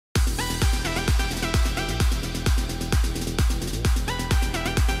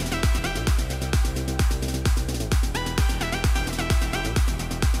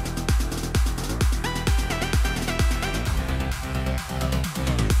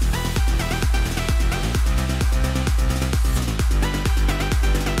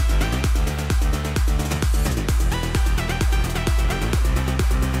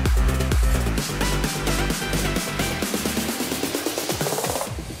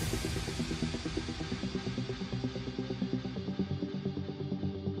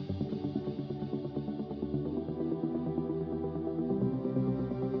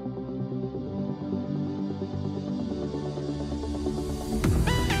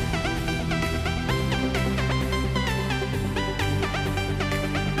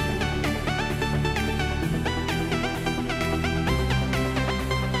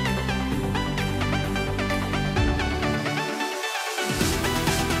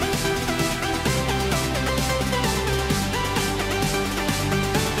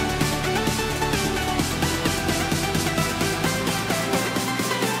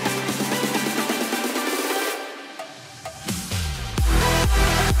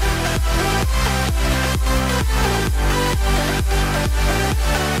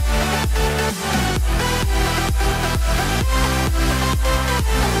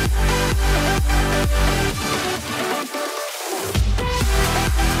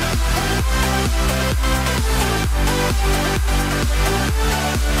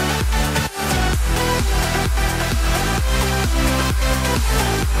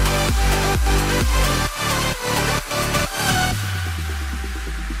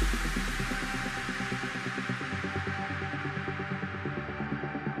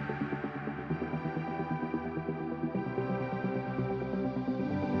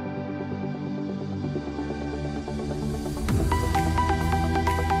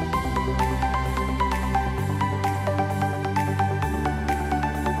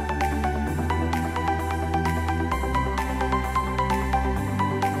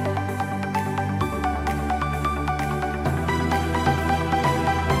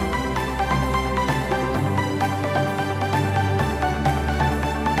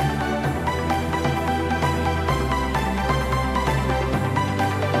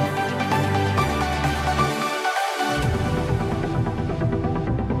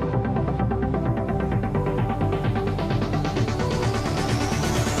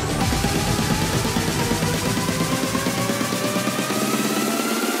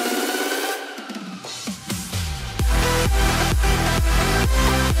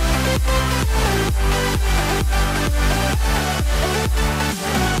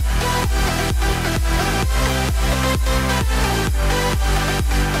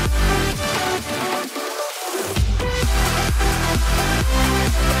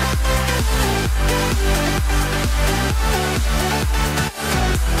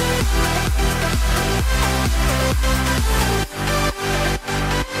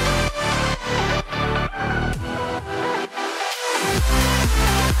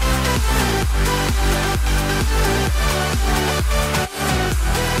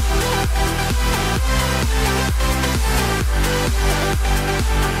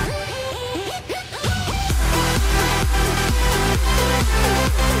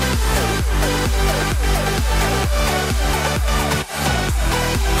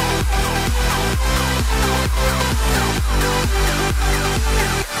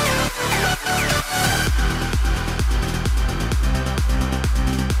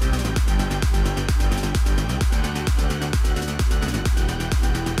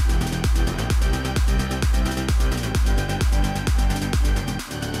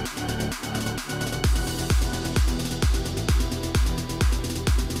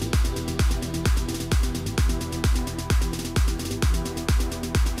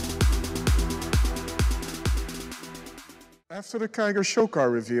After the Kiger showcar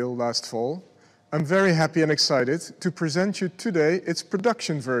reveal last fall, I'm very happy and excited to present you today its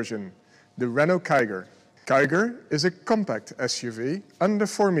production version, the Renault Kiger. Kiger is a compact SUV under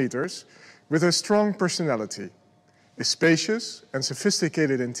 4 meters with a strong personality, a spacious and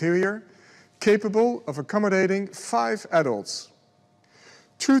sophisticated interior capable of accommodating 5 adults.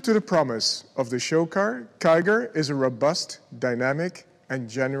 True to the promise of the showcar, Kiger is a robust, dynamic and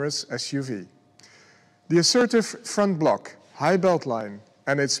generous SUV. The assertive front block, high beltline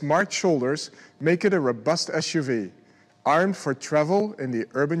and its marked shoulders make it a robust SUV, armed for travel in the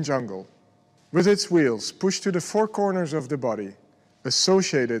urban jungle. With its wheels pushed to the 4 corners of the body,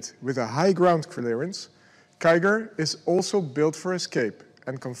 associated with a high ground clearance, Kiger is also built for escape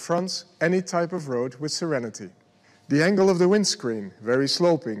and confronts any type of road with serenity. The angle of the windscreen, very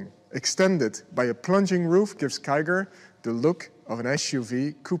sloping, extended by a plunging roof, gives Kiger the look of an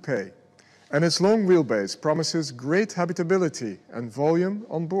SUV coupe. And its long wheelbase promises great habitability and volume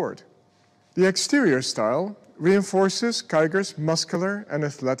on board. The exterior style reinforces Kiger's muscular and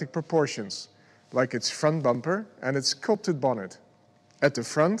athletic proportions, like its front bumper and its sculpted bonnet. At the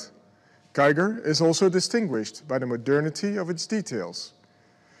front, Kiger is also distinguished by the modernity of its details.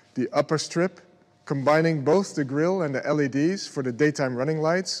 The upper strip, combining both the grille and the LEDs for the daytime running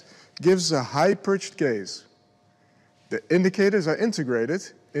lights, gives a high-perched gaze. The indicators are integrated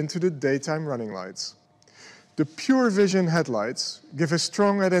into the daytime running lights. The Pure Vision headlights give a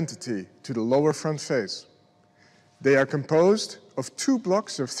strong identity to the lower front face. They are composed of 2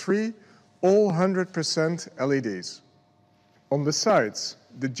 blocks of 3 all 100% LEDs. On the sides,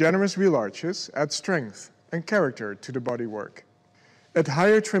 the generous wheel arches add strength and character to the bodywork. At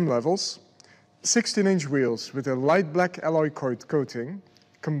higher trim levels, 16-inch wheels with a light black alloy coating,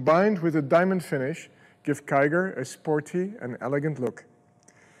 combined with a diamond finish, give Kiger a sporty and elegant look.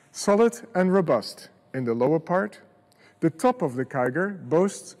 Solid and robust in the lower part, the top of the Kiger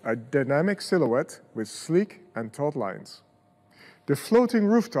boasts a dynamic silhouette with sleek and taut lines. The floating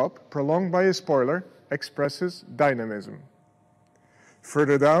rooftop, prolonged by a spoiler, expresses dynamism.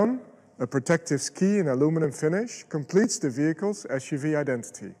 Further down, a protective ski in aluminum finish completes the vehicle's SUV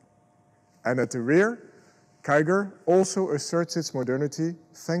identity. And at the rear, Kiger also asserts its modernity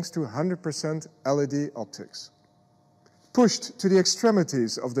thanks to 100% LED optics. Pushed to the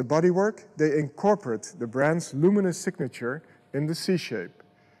extremities of the bodywork, they incorporate the brand's luminous signature in the C-shape.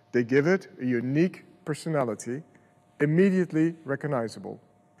 They give it a unique personality, immediately recognizable.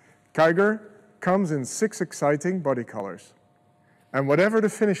 Kiger comes in 6 exciting body colors. And whatever the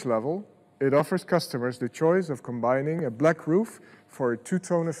finish level, it offers customers the choice of combining a black roof for a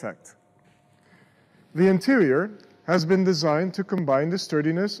 2-tone effect. The interior has been designed to combine the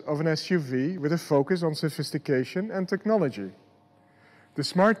sturdiness of an SUV with a focus on sophistication and technology. The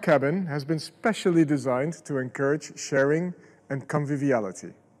smart cabin has been specially designed to encourage sharing and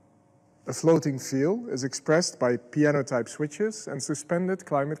conviviality. A floating feel is expressed by piano-type switches and suspended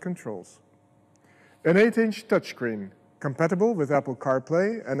climate controls. An 8-inch touchscreen, compatible with Apple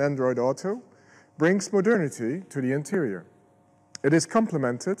CarPlay and Android Auto, brings modernity to the interior. It is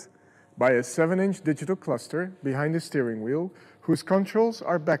complemented by a 7-inch digital cluster behind the steering wheel, whose controls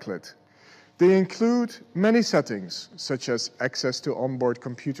are backlit. They include many settings, such as access to onboard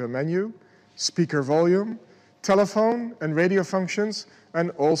computer menu, speaker volume, telephone and radio functions,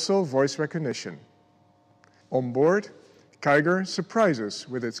 and also voice recognition. On board, Kiger surprises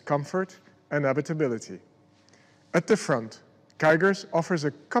with its comfort and habitability. At the front, Kiger offers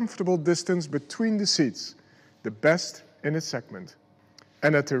a comfortable distance between the seats, the best in its segment.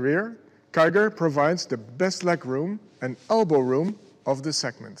 And at the rear, Kiger provides the best leg room and elbow room of the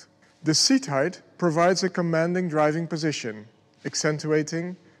segment. The seat height provides a commanding driving position,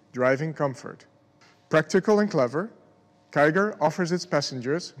 accentuating driving comfort. Practical and clever, Kiger offers its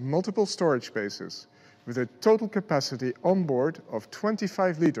passengers multiple storage spaces with a total capacity on board of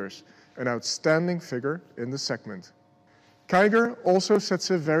 25 liters an outstanding figure in the segment. Kiger also sets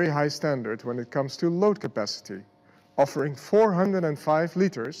a very high standard when it comes to load capacity, offering 405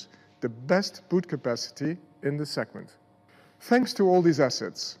 liters, the best boot capacity in the segment. Thanks to all these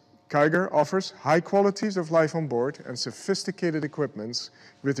assets, Kiger offers high qualities of life on board and sophisticated equipments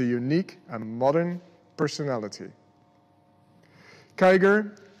with a unique and modern personality.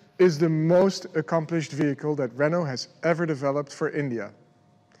 Kiger is the most accomplished vehicle that Renault has ever developed for India.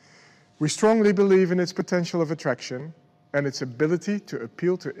 We strongly believe in its potential of attraction and its ability to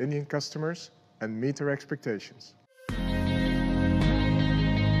appeal to Indian customers and meet their expectations.